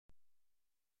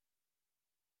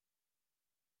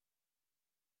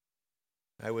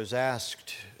I was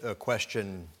asked a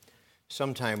question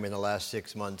sometime in the last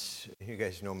 6 months. You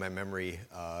guys know my memory.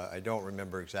 I don't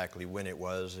remember exactly when it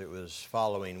was. It was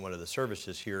following one of the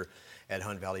services here at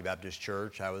Hunt Valley Baptist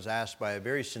Church. I was asked by a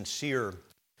very sincere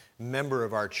member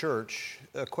of our church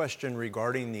a question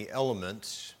regarding the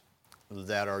elements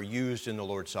that are used in the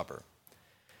Lord's Supper.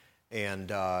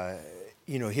 And,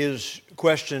 his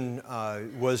question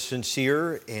was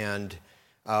sincere, and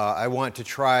I want to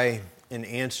try and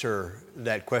answer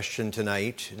that question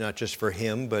tonight, not just for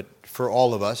him, but for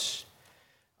all of us.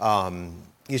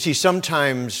 You see,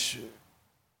 sometimes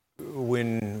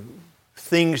when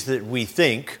things that we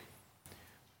think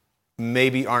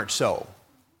maybe aren't so.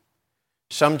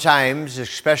 Sometimes,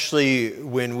 especially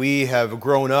when we have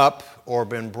grown up or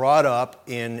been brought up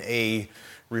in a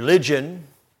religion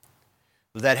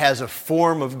that has a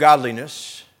form of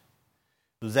godliness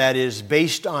that is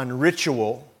based on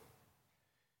ritual,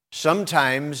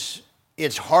 sometimes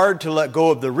it's hard to let go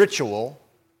of the ritual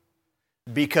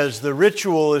because the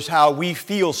ritual is how we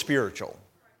feel spiritual.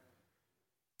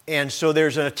 And so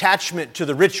there's an attachment to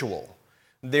the ritual.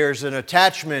 There's an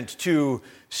attachment to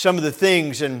some of the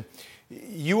things. And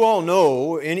you all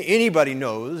know, and anybody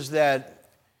knows, that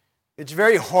it's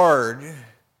very hard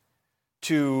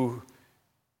to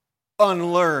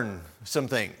unlearn some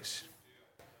things.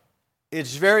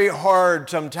 It's very hard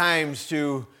sometimes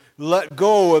to let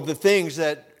go of the things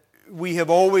that we have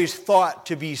always thought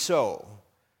to be so.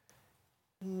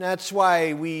 And that's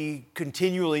why we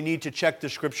continually need to check the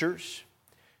Scriptures.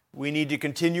 We need to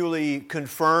continually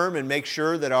confirm and make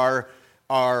sure that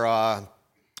our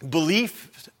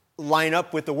beliefs line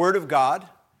up with the Word of God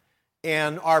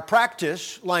and our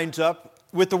practice lines up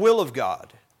with the will of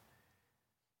God.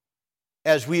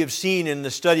 As we have seen in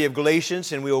the study of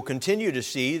Galatians, and we will continue to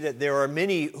see, that there are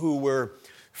many who were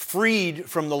freed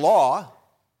from the law,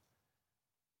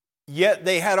 yet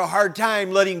they had a hard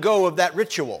time letting go of that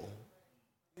ritual.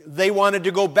 They wanted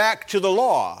to go back to the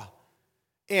law.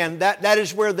 And that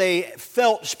is where they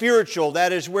felt spiritual.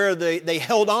 That is where they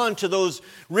held on to those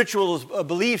rituals,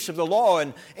 beliefs of the law.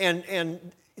 And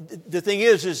the thing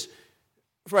is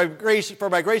for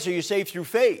by grace are you saved through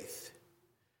faith.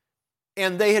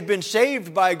 And they had been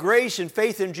saved by grace and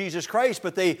faith in Jesus Christ,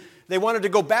 but they wanted to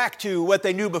go back to what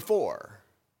they knew before.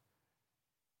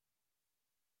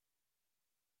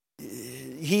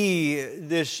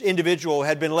 This individual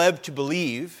had been led to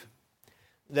believe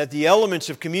that the elements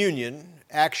of communion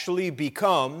actually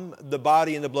become the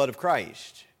body and the blood of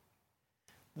Christ.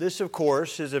 This, of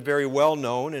course, is a very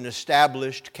well-known and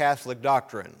established Catholic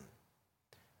doctrine.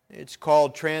 It's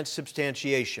called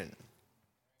transubstantiation.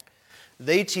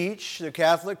 The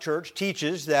Catholic Church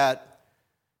teaches that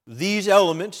these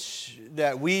elements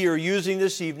that we are using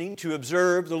this evening to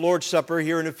observe the Lord's Supper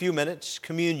here in a few minutes,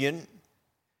 communion,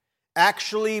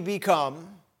 actually become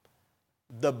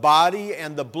the body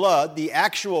and the blood, the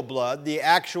actual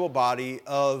body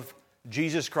of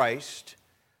Jesus Christ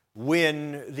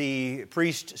when the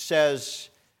priest says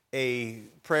a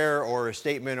prayer or a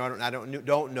statement. I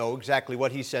don't know exactly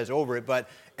what he says over it, but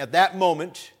at that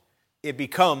moment it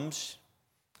becomes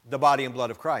the body and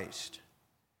blood of Christ.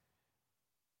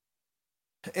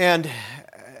 And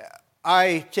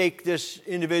I take this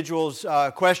individual's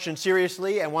question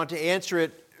seriously and want to answer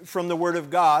it from the Word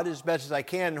of God as best as I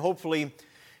can, and hopefully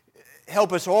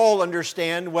help us all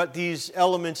understand what these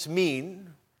elements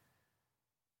mean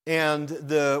and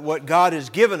what God has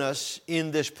given us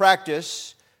in this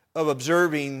practice of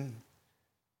observing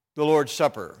the Lord's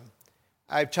Supper.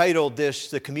 I've titled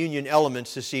this The Communion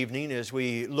Elements this evening as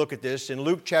we look at this. In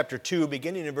Luke chapter 2,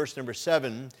 beginning in verse number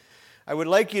 7, I would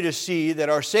like you to see that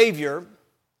our Savior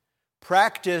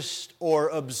practiced or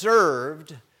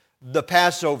observed the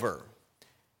Passover.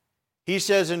 He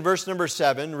says in verse number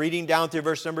 7, reading down through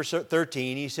verse number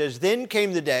 13, he says, "Then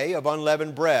came the day of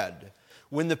unleavened bread,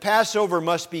 when the Passover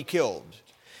must be killed.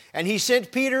 And he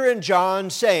sent Peter and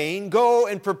John, saying, Go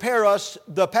and prepare us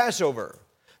the Passover,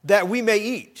 that we may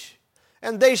eat.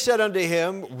 And they said unto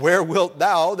him, Where wilt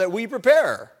thou that we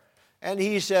prepare? And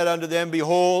he said unto them,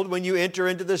 Behold, when you enter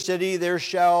into the city, there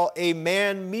shall a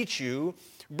man meet you,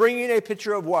 bringing a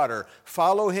pitcher of water.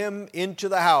 Follow him into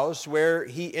the house where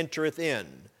he entereth in.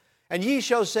 And ye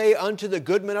shall say unto the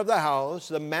goodman of the house,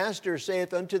 The master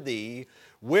saith unto thee,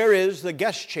 Where is the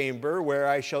guest chamber where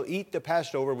I shall eat the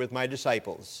Passover with my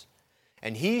disciples?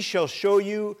 And he shall show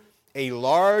you a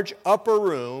large upper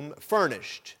room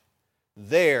furnished.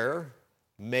 There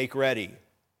make ready.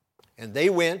 And they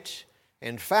went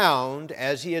and found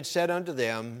as he had said unto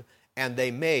them, and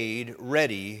they made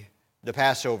ready the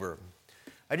Passover."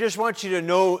 I just want you to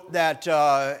know that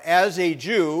as a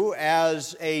Jew,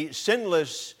 as a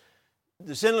sinless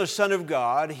the sinless Son of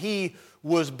God, he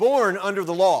was born under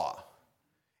the law,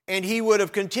 and he would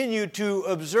have continued to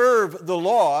observe the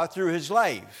law through his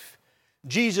life.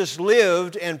 Jesus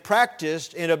lived and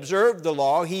practiced and observed the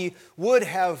law. He would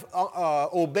have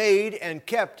obeyed and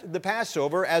kept the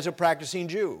Passover as a practicing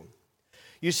Jew.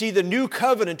 You see, the new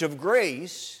covenant of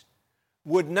grace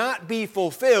would not be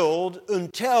fulfilled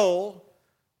until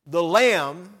the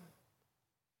Lamb,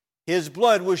 his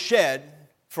blood was shed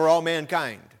for all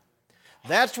mankind.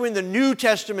 That's when the New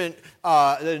Testament,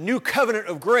 the new covenant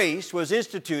of grace was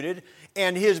instituted,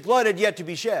 and his blood had yet to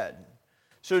be shed.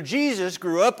 So Jesus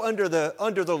grew up under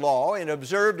the law and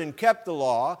observed and kept the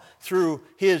law through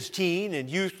his teen and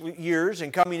youth years,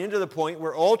 and coming into the point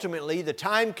where ultimately the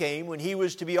time came when he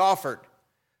was to be offered,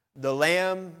 the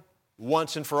Lamb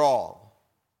once and for all.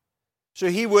 So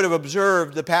he would have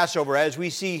observed the Passover, as we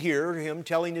see here, him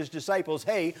telling his disciples,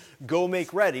 hey, go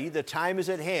make ready, the time is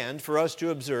at hand for us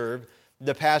to observe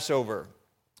the Passover,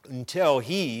 until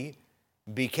he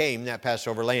became that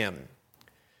Passover lamb.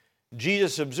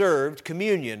 Jesus observed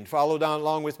communion. Follow down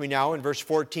along with me now in verse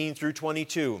 14 through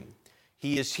 22.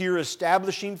 He is here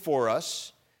establishing for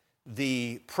us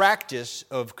the practice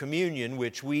of communion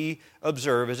which we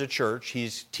observe as a church.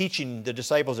 He's teaching the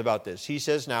disciples about this. He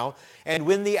says now, and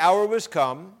when the hour was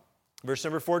come, verse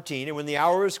number 14, and when the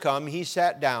hour was come, he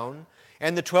sat down,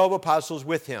 and the 12 apostles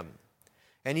with him.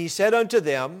 And he said unto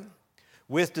them,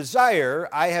 with desire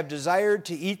I have desired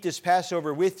to eat this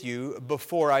Passover with you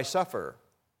before I suffer.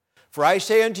 For I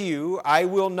say unto you, I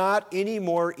will not any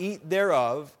more eat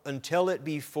thereof until it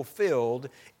be fulfilled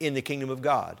in the kingdom of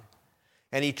God.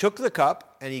 And he took the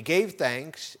cup, and he gave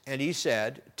thanks, and he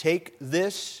said, take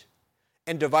this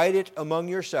and divide it among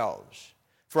yourselves.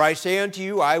 For I say unto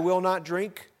you, I will not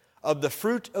drink of the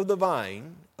fruit of the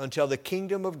vine until the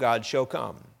kingdom of God shall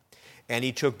come. And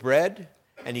he took bread,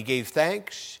 and he gave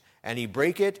thanks, and he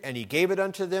brake it, and he gave it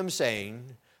unto them,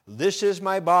 saying, this is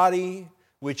my body,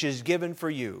 which is given for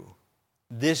you.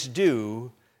 This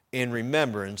do in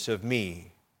remembrance of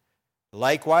me.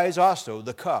 Likewise also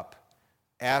the cup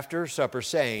after supper,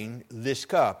 saying, this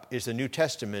cup is the New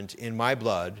Testament in my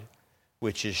blood,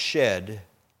 which is shed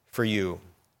for you.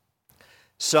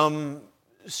 Some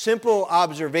simple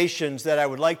observations that I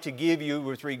would like to give you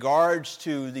with regards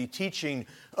to the teaching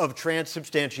of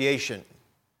transubstantiation,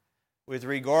 with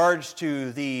regards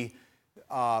to the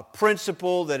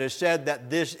principle that is said that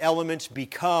these elements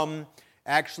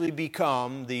actually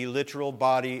become the literal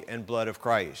body and blood of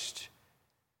Christ.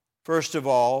 First of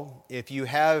all, if you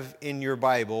have in your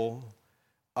Bible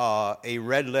a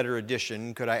red letter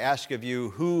edition, could I ask of you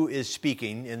who is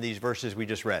speaking in these verses we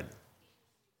just read?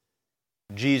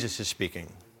 Jesus is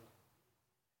speaking.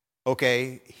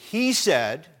 Okay, he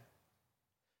said,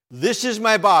 this is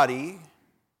my body,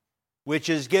 which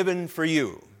is given for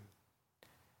you.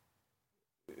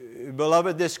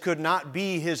 Beloved, this could not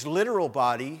be his literal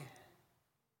body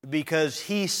because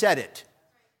he said it.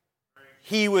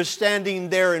 He was standing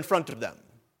there in front of them.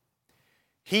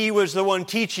 He was the one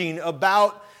teaching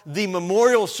about the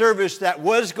memorial service that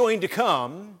was going to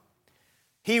come.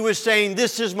 He was saying,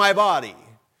 this is my body.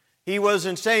 He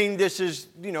wasn't saying this is,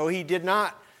 he did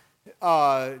not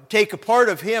take a part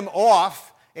of him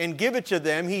off and give it to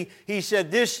them. He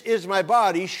said, this is my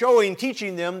body,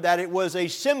 teaching them that it was a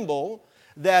symbol,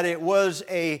 that it was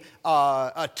a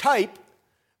type,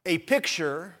 a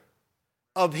picture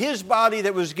of his body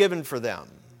that was given for them.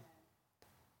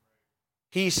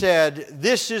 He said,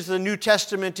 this is the New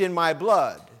Testament in my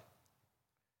blood.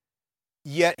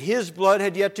 Yet his blood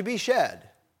had yet to be shed.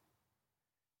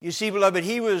 You see, beloved,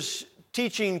 he was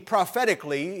teaching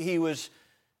prophetically. He was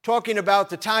talking about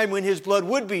the time when his blood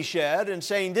would be shed and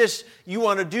saying, this you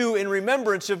want to do in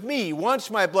remembrance of me.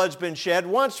 Once my blood's been shed,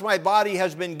 once my body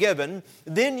has been given,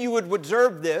 then you would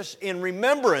observe this in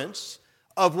remembrance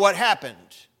of what happened.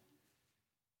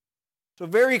 So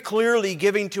very clearly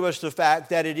giving to us the fact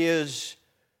that it is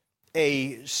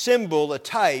a symbol, a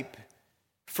type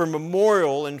for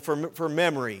memorial and for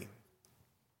memory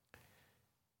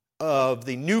of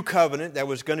the new covenant that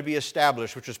was going to be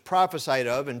established, which was prophesied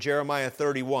of in Jeremiah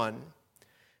 31.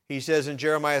 He says in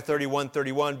Jeremiah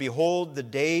 31:31, behold, the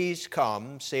days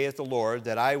come, saith the Lord,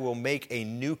 that I will make a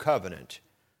new covenant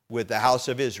with the house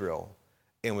of Israel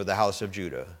and with the house of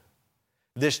Judah.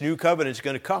 This new covenant is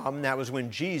going to come. That was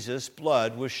when Jesus'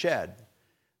 blood was shed.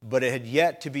 But it had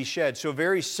yet to be shed. So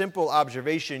very simple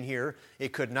observation here.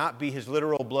 It could not be his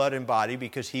literal blood and body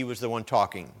because he was the one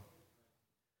talking.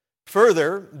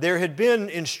 Further, there had been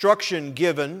instruction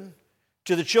given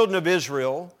to the children of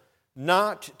Israel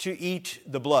not to eat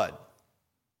the blood.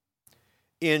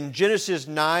 In Genesis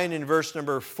 9 in verse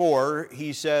number 4,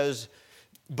 he says,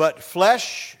 But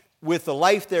flesh with the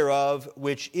life thereof,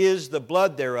 which is the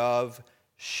blood thereof,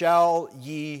 shall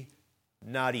ye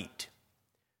not eat.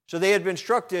 So they had been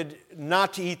instructed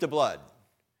not to eat the blood.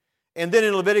 And then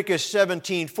in Leviticus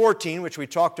 17:14, which we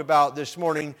talked about this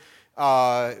morning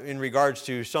in regards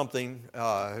to something,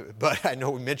 but I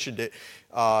know we mentioned it,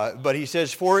 but he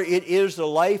says, for it is the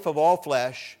life of all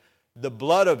flesh, the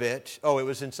blood of it. Oh, it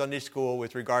was in Sunday school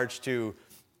with regards to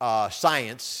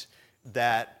science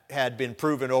that had been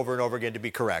proven over and over again to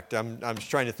be correct. I'm just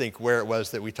trying to think where it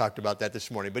was that we talked about that this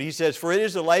morning. But he says, for it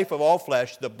is the life of all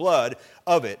flesh, the blood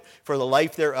of it, for the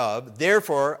life thereof.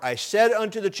 Therefore I said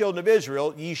unto the children of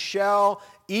Israel, ye shall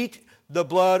eat the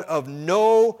blood of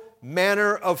no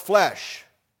manner of flesh,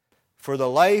 for the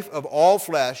life of all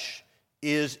flesh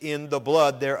is in the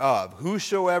blood thereof.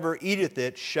 Whosoever eateth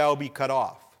it shall be cut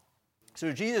off.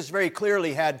 So Jesus very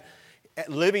clearly had,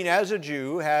 living as a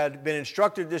Jew, had been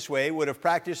instructed this way, would have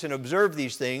practiced and observed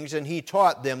these things, and he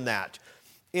taught them that.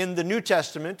 In the New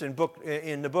Testament,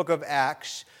 in the book of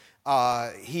Acts,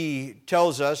 he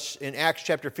tells us in Acts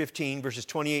chapter 15, verses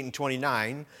 28 and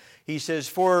 29, he says,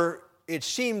 for it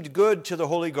seemed good to the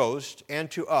Holy Ghost and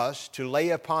to us to lay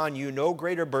upon you no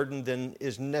greater burden than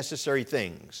is necessary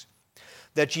things,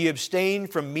 that ye abstain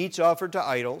from meats offered to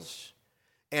idols,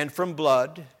 and from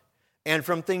blood, and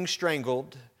from things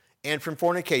strangled, and from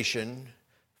fornication,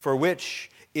 for which,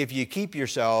 if ye keep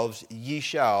yourselves, ye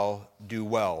shall do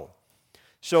well.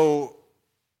 So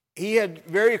he had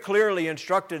very clearly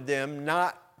instructed them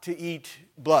not to eat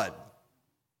blood.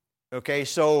 Okay,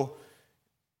 so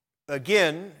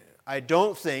again, I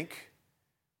don't think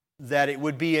that it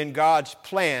would be in God's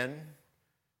plan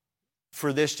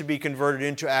for this to be converted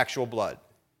into actual blood.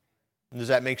 Does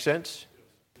that make sense?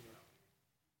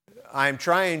 I'm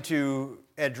trying to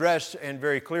address and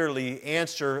very clearly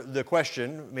answer the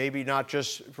question, maybe not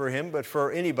just for him, but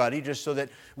for anybody, just so that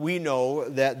we know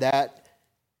that that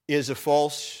is a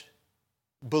false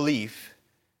belief.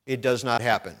 It does not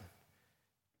happen.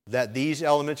 That these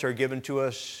elements are given to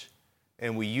us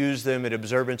and we use them in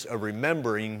observance of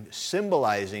remembering,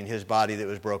 symbolizing his body that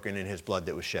was broken and his blood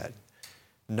that was shed.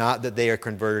 Not that they are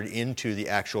converted into the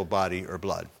actual body or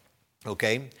blood.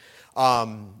 Okay?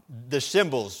 The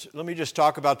symbols. Let me just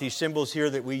talk about these symbols here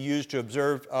that we use to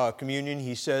observe communion.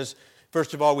 He says,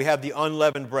 first of all, we have the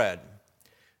unleavened bread.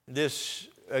 This,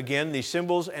 again, these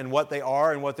symbols and what they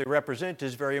are and what they represent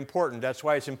is very important. That's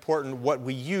why it's important what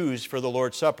we use for the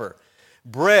Lord's Supper.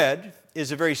 Bread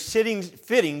is a very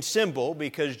fitting symbol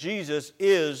because Jesus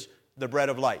is the bread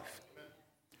of life.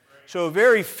 So a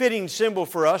very fitting symbol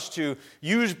for us to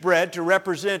use bread to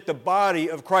represent the body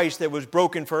of Christ that was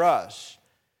broken for us.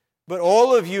 But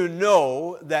all of you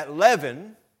know that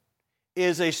leaven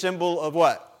is a symbol of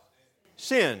what?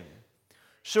 Sin.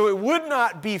 So it would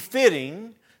not be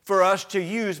fitting for us to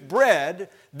use bread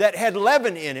that had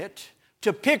leaven in it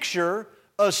to picture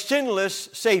a sinless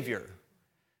Savior.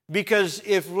 Because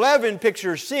if leaven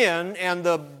pictures sin and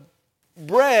the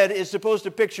bread is supposed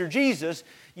to picture Jesus,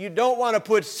 you don't want to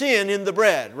put sin in the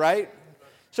bread, right?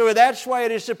 So that's why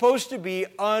it is supposed to be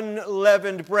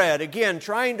unleavened bread. Again,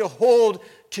 trying to hold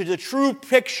to the true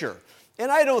picture.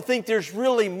 And I don't think there's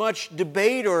really much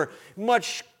debate or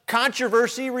much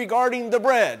controversy regarding the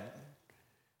bread.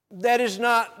 That is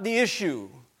not the issue.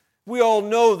 We all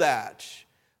know that.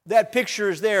 That picture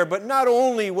is there. But not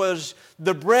only was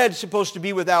the bread supposed to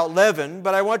be without leaven,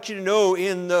 but I want you to know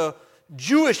in the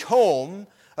Jewish home,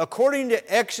 according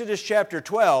to Exodus chapter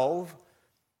 12,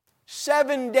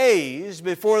 7 days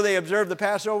before they observed the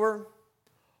Passover,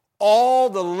 all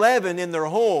the leaven in their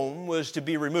home was to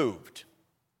be removed.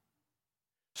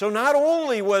 So not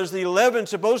only was the leaven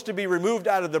supposed to be removed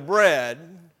out of the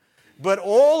bread, but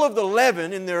all of the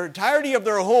leaven in their entirety of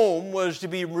their home was to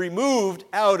be removed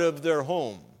out of their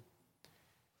home.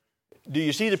 Do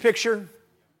you see the picture?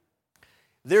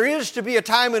 There is to be a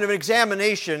time of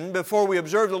examination before we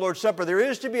observe the Lord's Supper. There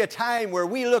is to be a time where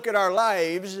we look at our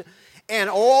lives and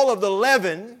all of the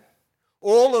leaven,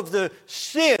 all of the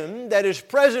sin that is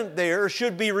present there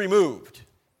should be removed.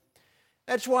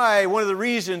 That's why one of the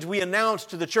reasons we announce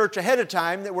to the church ahead of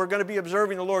time that we're going to be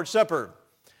observing the Lord's Supper.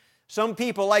 Some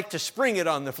people like to spring it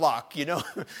on the flock, you know.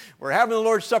 We're having the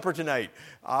Lord's Supper tonight.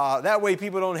 That way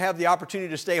people don't have the opportunity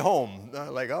to stay home.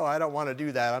 Like, oh, I don't want to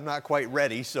do that. I'm not quite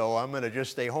ready, so I'm going to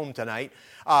just stay home tonight.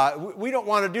 We don't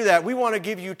want to do that. We want to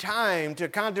give you time to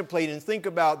contemplate and think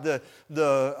about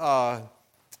the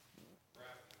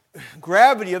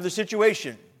gravity of the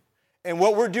situation and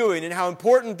what we're doing and how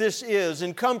important this is,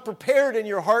 and come prepared in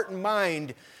your heart and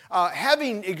mind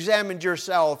having examined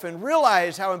yourself and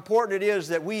realize how important it is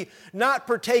that we not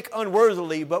partake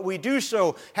unworthily, but we do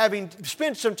so having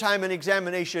spent some time in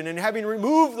examination and having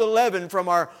removed the leaven from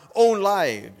our own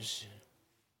lives.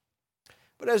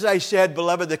 But as I said,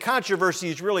 beloved, the controversy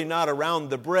is really not around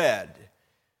the bread.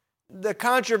 The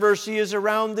controversy is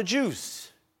around the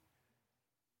juice.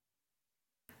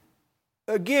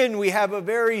 Again, we have a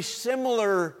very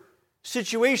similar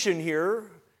situation here.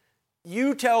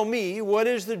 You tell me, what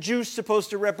is the juice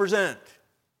supposed to represent?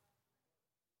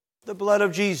 The blood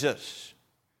of Jesus.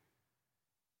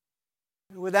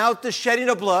 Without the shedding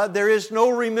of blood, there is no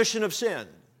remission of sin.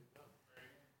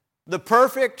 The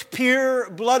perfect,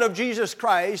 pure blood of Jesus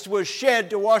Christ was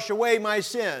shed to wash away my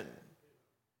sin.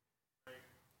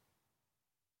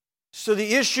 So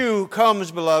the issue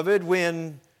comes, beloved,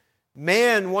 when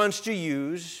man wants to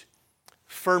use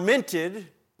fermented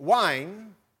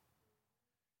wine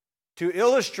to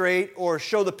illustrate or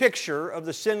show the picture of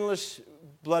the sinless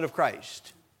blood of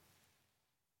Christ.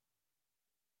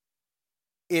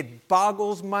 It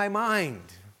boggles my mind.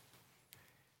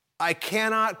 I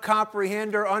cannot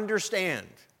comprehend or understand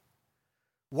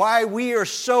why we are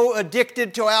so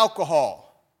addicted to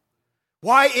alcohol,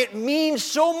 why it means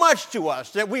so much to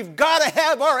us that we've got to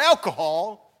have our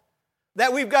alcohol,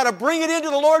 that we've got to bring it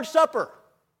into the Lord's Supper,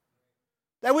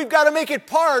 that we've got to make it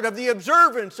part of the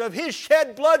observance of His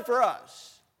shed blood for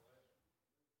us.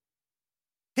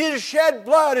 His shed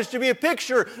blood is to be a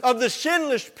picture of the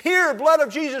sinless, pure blood of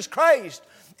Jesus Christ.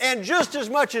 And just as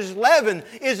much as leaven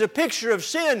is a picture of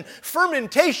sin,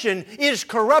 fermentation is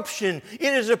corruption.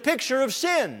 It is a picture of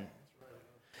sin.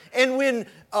 And when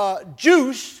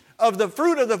juice of the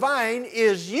fruit of the vine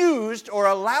is used or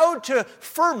allowed to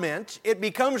ferment, it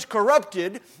becomes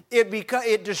corrupted.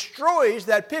 It destroys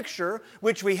that picture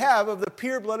which we have of the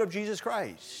pure blood of Jesus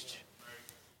Christ.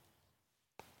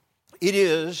 It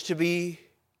is to be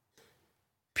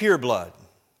pure blood.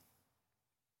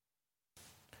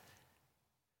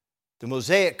 The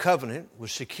Mosaic covenant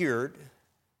was secured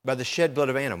by the shed blood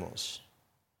of animals.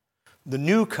 The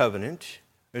new covenant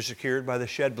is secured by the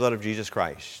shed blood of Jesus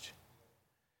Christ.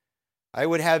 I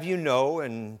would have you know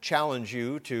and challenge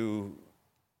you to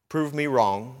prove me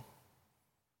wrong.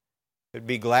 I'd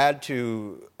be glad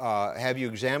to have you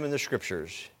examine the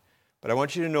Scriptures. But I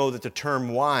want you to know that the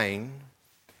term wine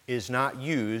is not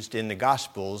used in the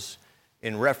Gospels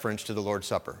in reference to the Lord's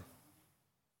Supper.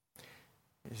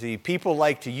 See, people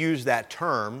like to use that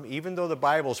term, even though the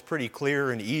Bible's pretty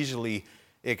clear and easily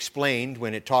explained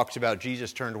when it talks about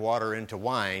Jesus turned water into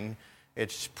wine.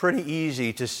 It's pretty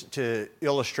easy to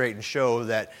illustrate and show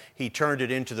that He turned it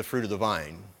into the fruit of the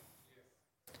vine.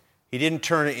 He didn't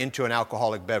turn it into an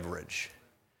alcoholic beverage.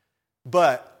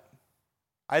 But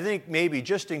I think maybe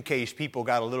just in case people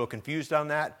got a little confused on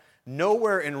that,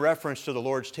 nowhere in reference to the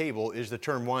Lord's table is the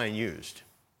term wine used.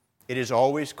 It is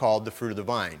always called the fruit of the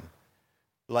vine.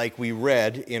 Like we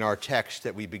read in our text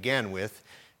that we began with.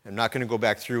 I'm not going to go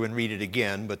back through and read it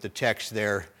again, but the text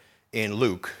there in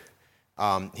Luke,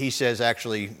 he says,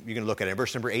 actually, you can look at it,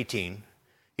 verse number 18.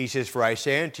 He says, "For I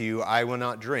say unto you, I will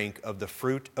not drink of the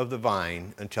fruit of the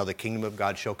vine until the kingdom of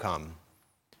God shall come."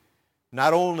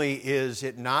 Not only is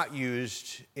it not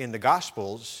used in the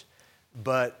Gospels,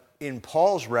 but in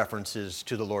Paul's references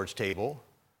to the Lord's table,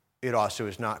 it also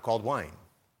is not called wine.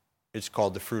 It's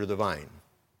called the fruit of the vine.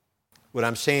 What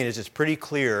I'm saying is it's pretty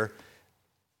clear,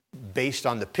 based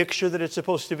on the picture that it's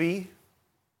supposed to be,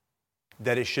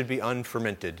 that it should be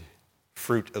unfermented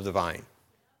fruit of the vine.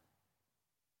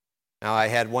 Now, I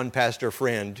had one pastor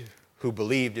friend who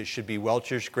believed it should be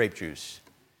Welch's grape juice.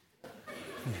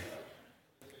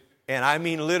 And I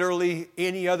mean literally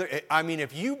any other,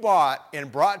 if you bought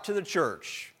and brought to the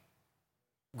church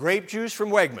grape juice from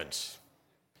Wegmans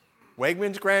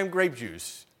brand grape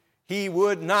juice, he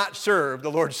would not serve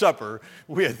the Lord's Supper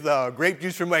with grape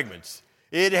juice from Wegmans.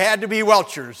 It had to be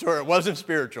Welch's or it wasn't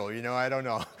spiritual, I don't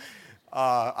know.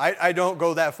 I don't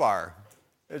go that far.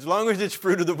 As long as it's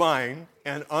fruit of the vine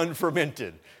and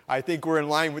unfermented, I think we're in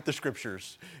line with the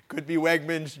Scriptures. Could be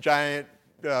Wegmans, Giant,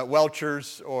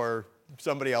 Welch's, or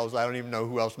somebody else. I don't even know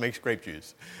who else makes grape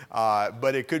juice.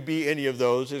 But it could be any of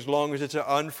those as long as it's an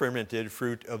unfermented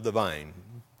fruit of the vine.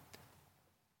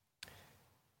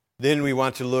 Then we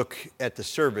want to look at the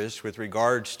service with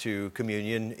regards to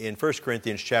communion in 1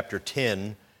 Corinthians chapter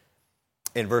 10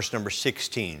 and verse number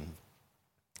 16.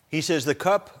 He says, "The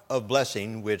cup of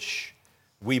blessing which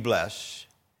we bless,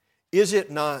 is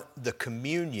it not the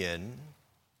communion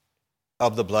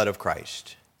of the blood of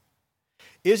Christ?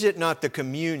 Is it not the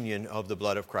communion of the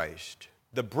blood of Christ?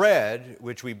 The bread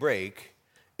which we break,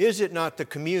 is it not the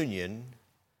communion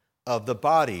of the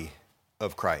body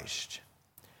of Christ?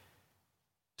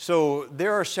 So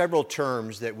there are several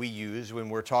terms that we use when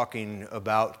we're talking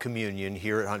about communion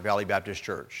here at Hunt Valley Baptist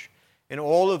Church, and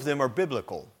all of them are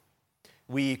biblical.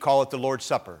 We call it the Lord's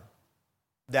Supper.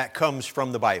 That comes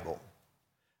from the Bible.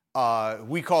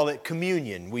 We call it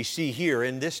communion. We see here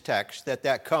in this text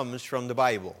that comes from the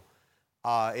Bible.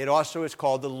 It also is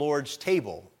called the Lord's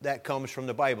table. That comes from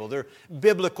the Bible. They're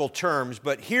biblical terms,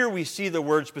 but here we see the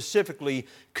word specifically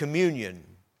communion.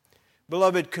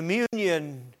 Beloved,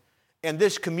 communion and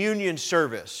this communion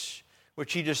service,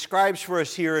 which he describes for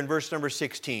us here in verse number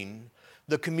 16,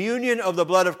 the communion of the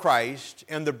blood of Christ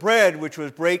and the bread which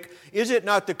was break, is it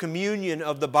not the communion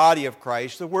of the body of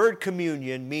Christ? The word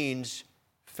communion means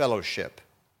fellowship.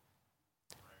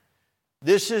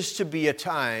 This is to be a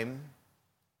time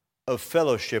of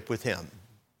fellowship with Him.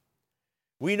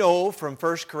 We know from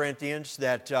 1 Corinthians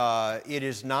that it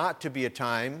is not to be a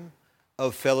time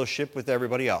of fellowship with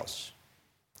everybody else.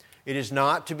 It is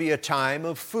not to be a time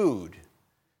of food,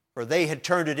 for they had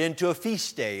turned it into a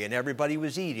feast day and everybody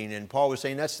was eating. And Paul was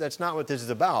saying that's not what this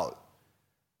is about.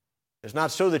 It's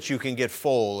not so that you can get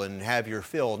full and have your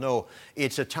fill. No,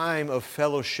 it's a time of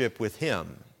fellowship with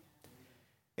Him.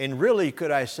 And really, could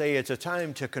I say, it's a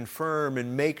time to confirm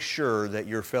and make sure that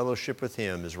your fellowship with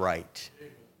Him is right.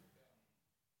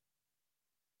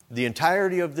 The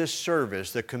entirety of this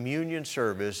service, the communion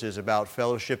service, is about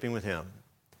fellowshipping with Him,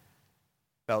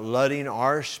 about letting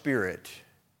our spirit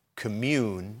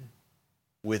commune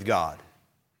with God,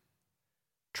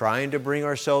 trying to bring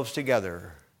ourselves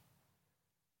together.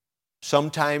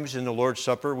 Sometimes in the Lord's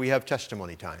Supper, we have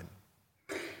testimony time.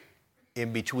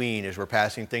 In between, as we're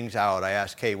passing things out, I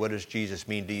ask, hey, what does Jesus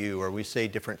mean to you? Or we say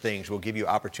different things. We'll give you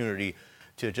opportunity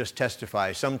to just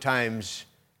testify. Sometimes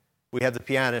we have the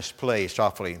pianist play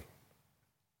softly.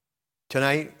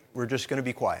 Tonight, we're just going to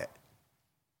be quiet.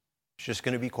 It's just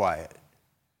going to be quiet.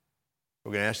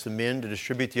 We're going to ask the men to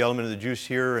distribute the element of the juice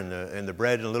here and the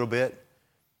bread in a little bit.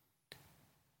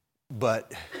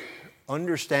 But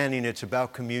understanding it's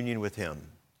about communion with Him.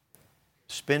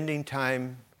 Spending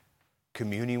time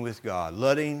communing with God,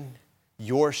 letting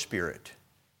your spirit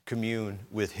commune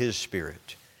with His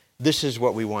Spirit. This is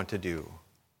what we want to do.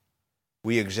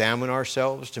 We examine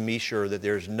ourselves to be sure that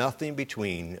there's nothing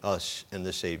between us and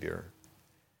the Savior.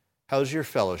 How's your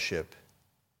fellowship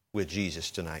with Jesus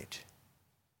tonight?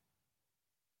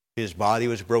 His body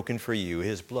was broken for you.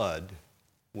 His blood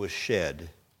was shed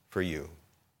for you.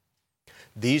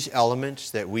 These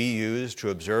elements that we use to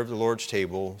observe the Lord's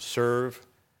table serve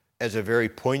as a very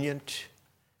poignant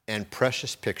and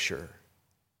precious picture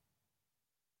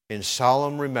in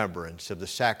solemn remembrance of the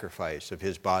sacrifice of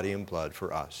His body and blood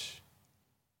for us.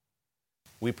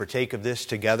 We partake of this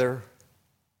together,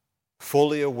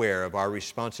 fully aware of our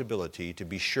responsibility to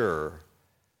be sure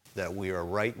that we are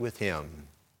right with Him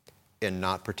and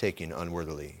not partaking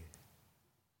unworthily.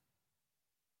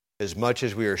 As much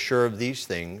as we are sure of these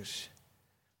things,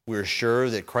 we're sure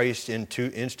that Christ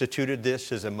instituted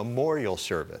this as a memorial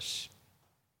service,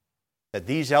 that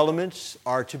these elements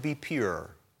are to be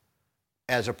pure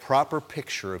as a proper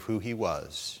picture of who He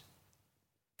was,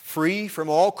 free from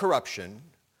all corruption,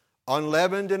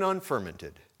 unleavened and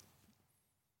unfermented.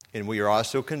 And we are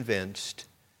also convinced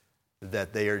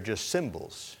that they are just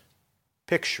symbols,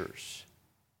 pictures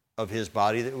of His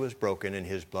body that was broken and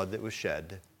His blood that was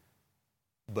shed,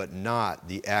 but not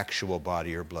the actual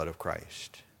body or blood of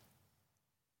Christ.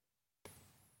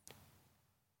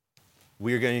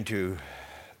 We are going to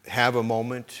have a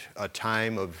moment, a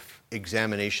time of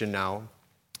examination now.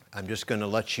 I'm just going to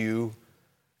let you,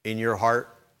 in your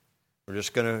heart, we're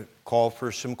just going to call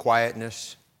for some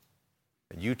quietness,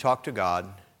 and you talk to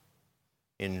God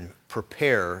and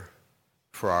prepare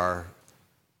for our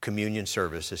communion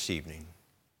service this evening.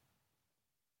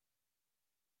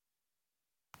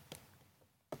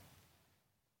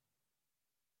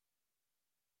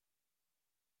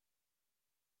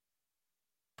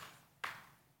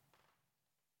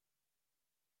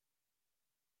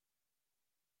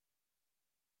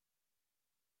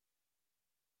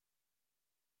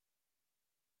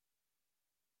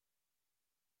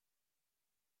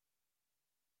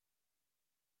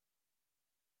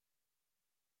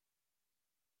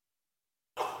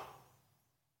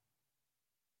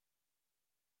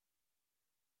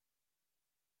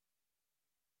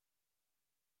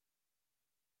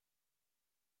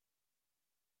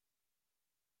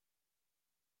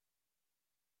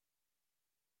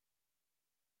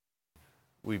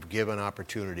 We've given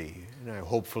opportunity, and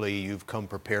hopefully you've come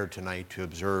prepared tonight to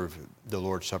observe the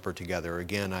Lord's Supper together.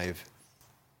 Again, I've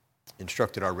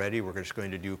instructed already, we're just going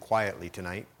to do quietly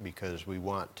tonight because we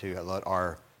want to let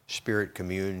our spirit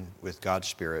commune with God's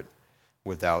Spirit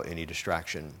without any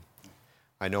distraction.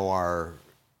 I know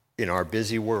in our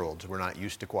busy worlds, we're not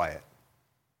used to quiet.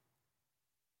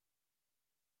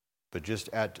 But just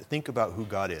think about who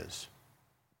God is.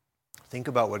 Think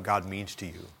about what God means to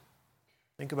you.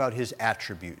 Think about his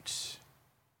attributes,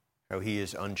 how he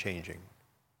is unchanging,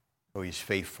 how he's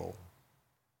faithful,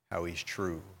 how he's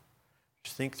true.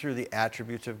 Just think through the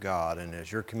attributes of God, and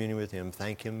as you're communing with him,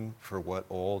 thank him for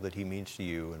all that he means to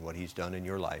you and what he's done in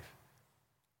your life,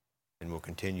 and will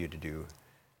continue to do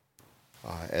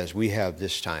as we have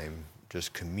this time.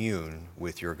 Just commune with your